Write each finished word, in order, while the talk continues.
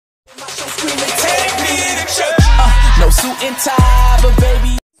screaming, take me to church. No suit and tie, but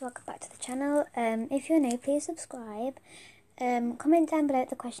baby. Welcome back to the channel. If you're new, please subscribe. Comment down below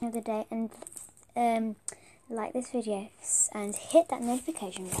the question of the day and like this video and hit that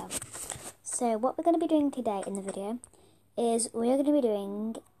notification bell. So what we're going to be doing today in the video is we're going to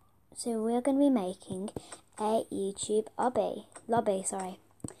be making a YouTube lobby.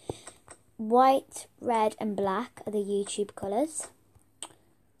 White, red, and black are the YouTube colours.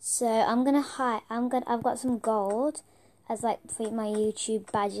 So I've got some gold as like for my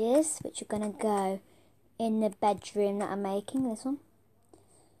YouTube badges, which are gonna go in the bedroom that I'm making. This one.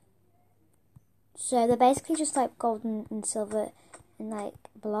 So they're basically just like gold and silver and like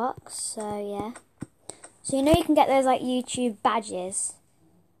blocks. So yeah. So you know you can get those like YouTube badges.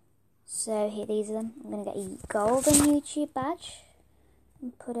 So here, these are them. I'm gonna get a golden YouTube badge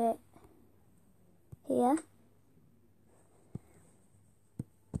and put it here.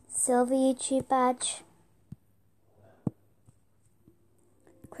 Silver YouTube badge.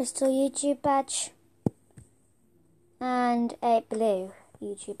 Crystal YouTube badge. And a blue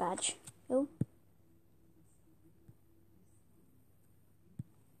YouTube badge. Ooh.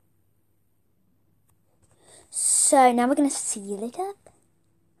 So now we're going to seal it up.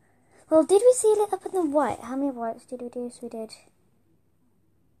 Well, did we seal it up in the white? How many whites did we do? So we did.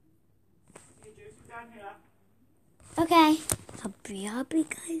 Okay. BRB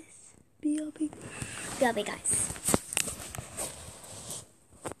guys. BRB guys.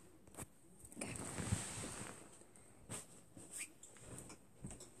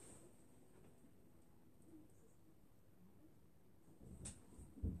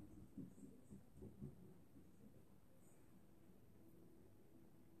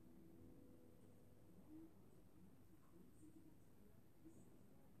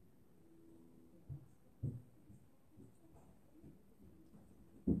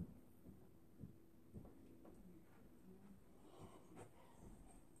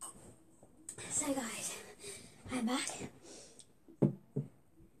 So guys, I'm back.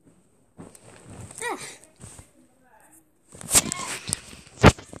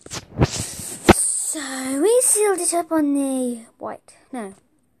 So we sealed it up on the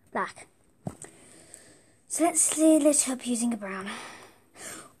black. So let's seal it up using a brown.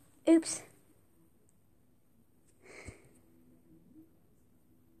 Oops.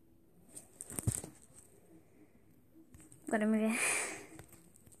 Gotta move it.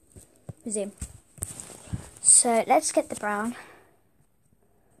 Zoom. So let's get the brown.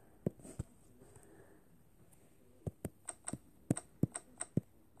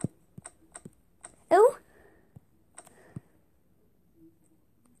 Oh.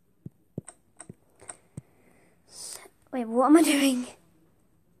 Wait, what am I doing?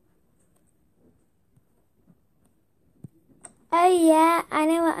 Oh yeah, I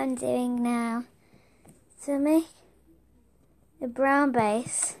know what I'm doing now. So make a brown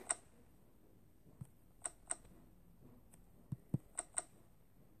base.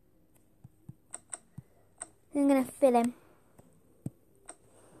 I'm going to fill him.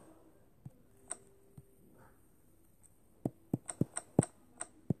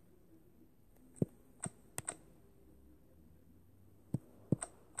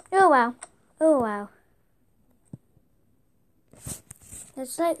 Oh wow. Oh wow.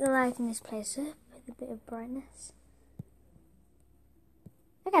 Let's like lighten this place up with a bit of brightness.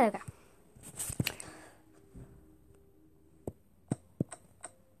 Okay, there we go.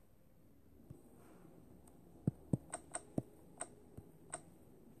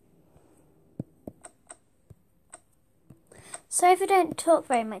 So if I don't talk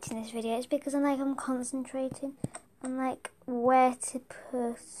very much in this video, it's because I'm concentrating on like where to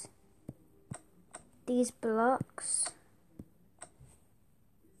put these blocks.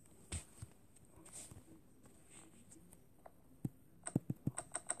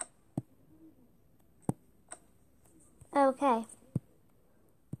 Okay.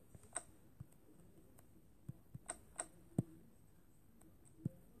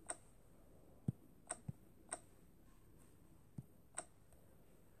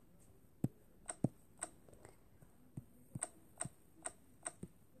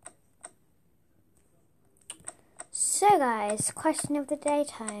 So guys, question of the day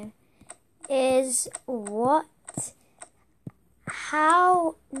time is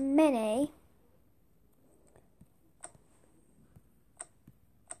how many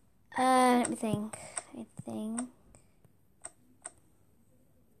let me think.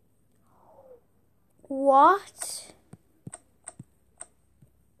 What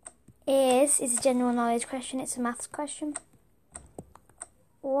is a general knowledge question, it's a maths question.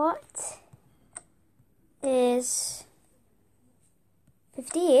 What is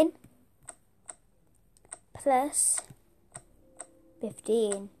 15 plus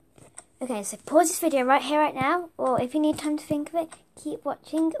 15. Okay, so pause this video right here, right now, or if you need time to think of it, keep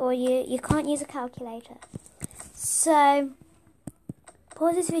watching, or you can't use a calculator. So,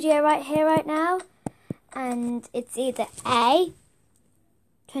 pause this video right here, right now, and it's either A,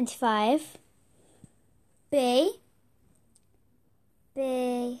 25, B,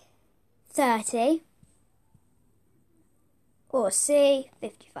 30, or C,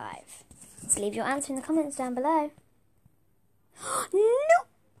 55. So leave your answer in the comments down below.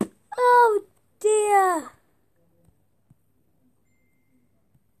 No! Oh dear!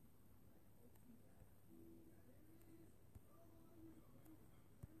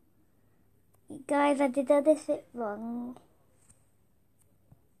 Guys, I did all this bit wrong.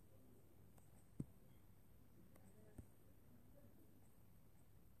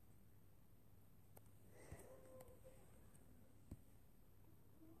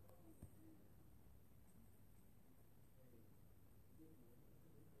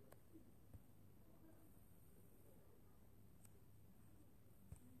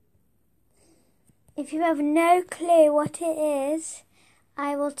 If you have no clue what it is,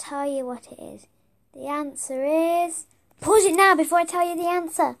 I will tell you what it is. The answer is... Pause it now before I tell you the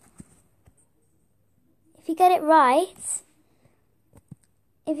answer. If you get it right,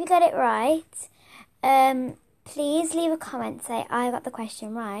 please leave a comment, say I got the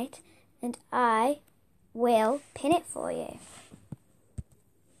question right, and I will pin it for you.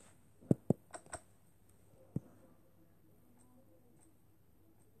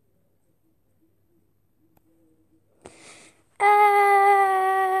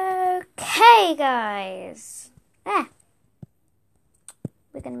 Okay, guys. We're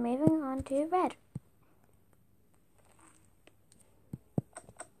going to moving on to red.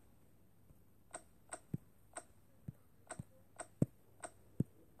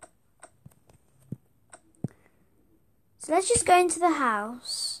 So let's just go into the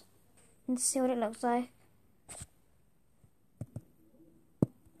house and see what it looks like.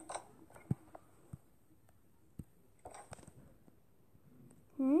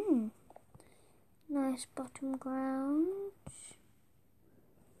 Nice bottom ground.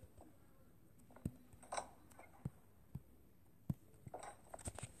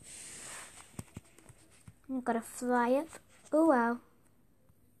 I've got to fly up. Oh wow.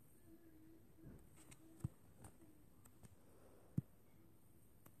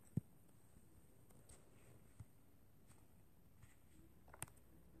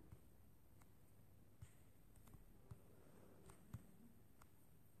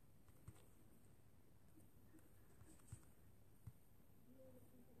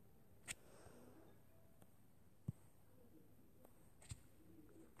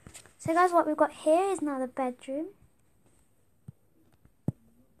 So guys, what we've got here is now the bedroom.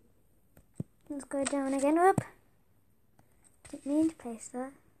 Let's go down again. Whoop. Didn't mean to place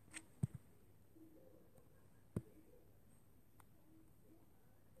that.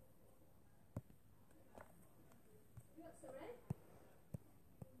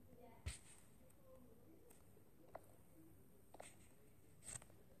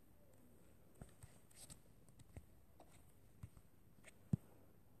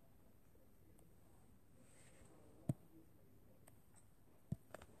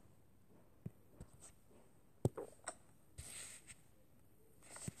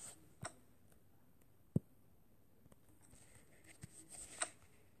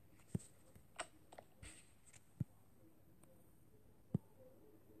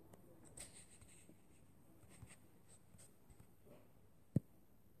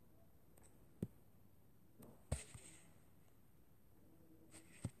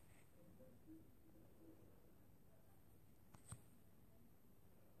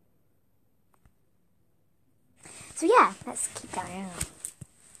 So yeah, let's keep going on.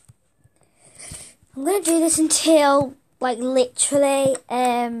 I'm going to do this until, like, literally,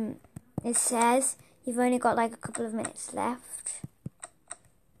 it says you've only got, like, a couple of minutes left.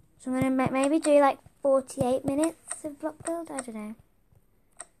 So I'm going to maybe do, like, 48 minutes of block build. I don't know.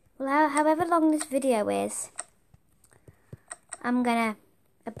 Well, however long this video is, I'm going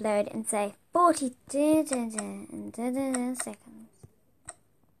to upload and say 42 seconds.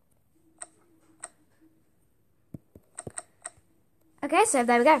 Okay, so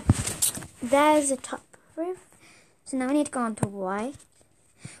there we go. There's the top roof. So now we need to go on to white.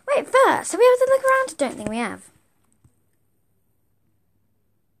 Wait, first, have we ever look around? I don't think we have.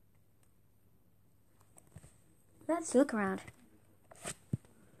 Let's look around.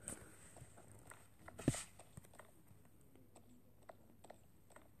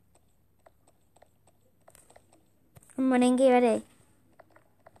 I'm running, get ready.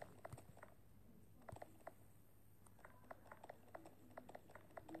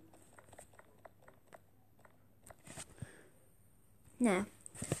 No.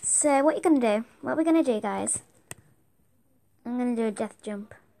 So what you're going to do, what we're going to do, guys, I'm going to do a death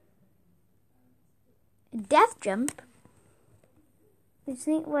jump. A death jump? It's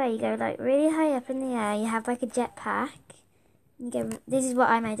neat where you go like really high up in the air. You have like a jetpack. You go. This is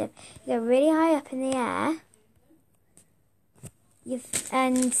what I made up. You go really high up in the air.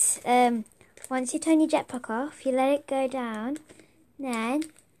 Once you turn your jetpack off, you let it go down. Then,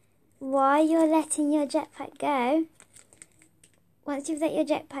 while you're letting your jetpack go, once you've let your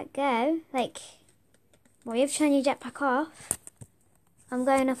jetpack go, while you've turned your jetpack off, I'm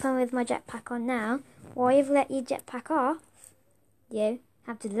going up on with my jetpack on now. While you've let your jetpack off, you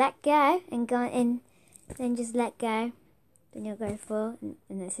have to let go and go in, then just let go. Then you'll go full,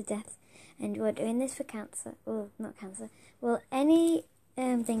 and it's a death. And we're doing this for cancer, or not cancer. Well, any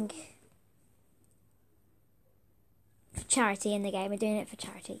thing for charity in the game. We're doing it for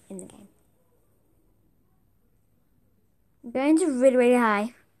charity in the game. I'm going to really, really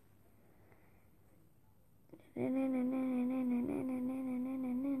high.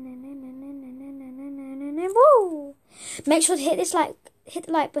 Woo! Make sure to hit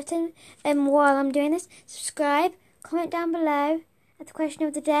the like button while I'm doing this. Subscribe, comment down below at the question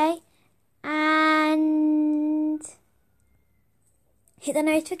of the day, and hit the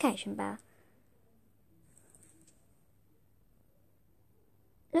notification bell.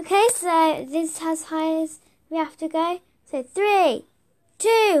 Okay, so this is as high as we have to go. So 3,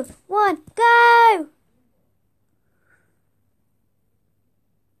 2, 1, go!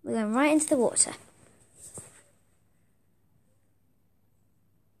 We're going right into the water.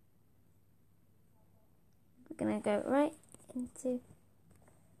 We're going to go right into...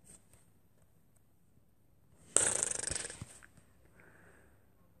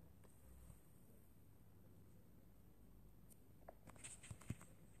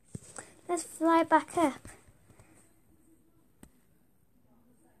 Let's fly back up.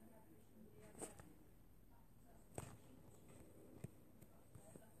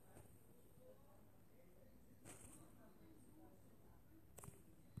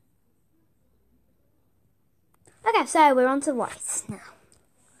 Okay, so we're on to white now.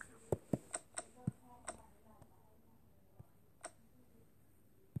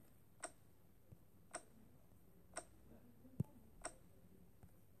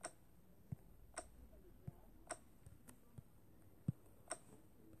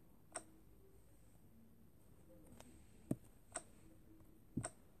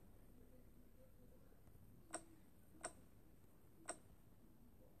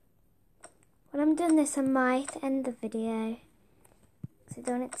 When I'm doing this, I might end the video, because I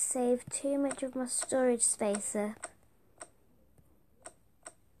don't want it to save too much of my storage space up.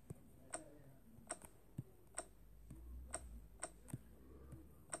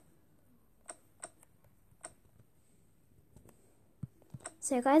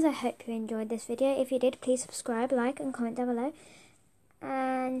 So guys, I hope you enjoyed this video. If you did, please subscribe, like and comment down below,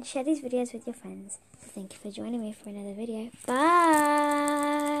 and share these videos with your friends. So thank you for joining me for another video.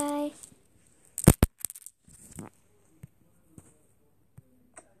 Bye!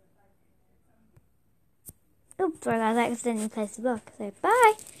 Oops, sorry guys, I accidentally placed the block. So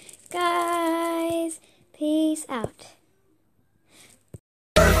bye, guys. Peace out.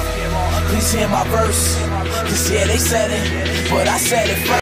 Please hear my verse, 'cause yeah, they said it, but I said it first.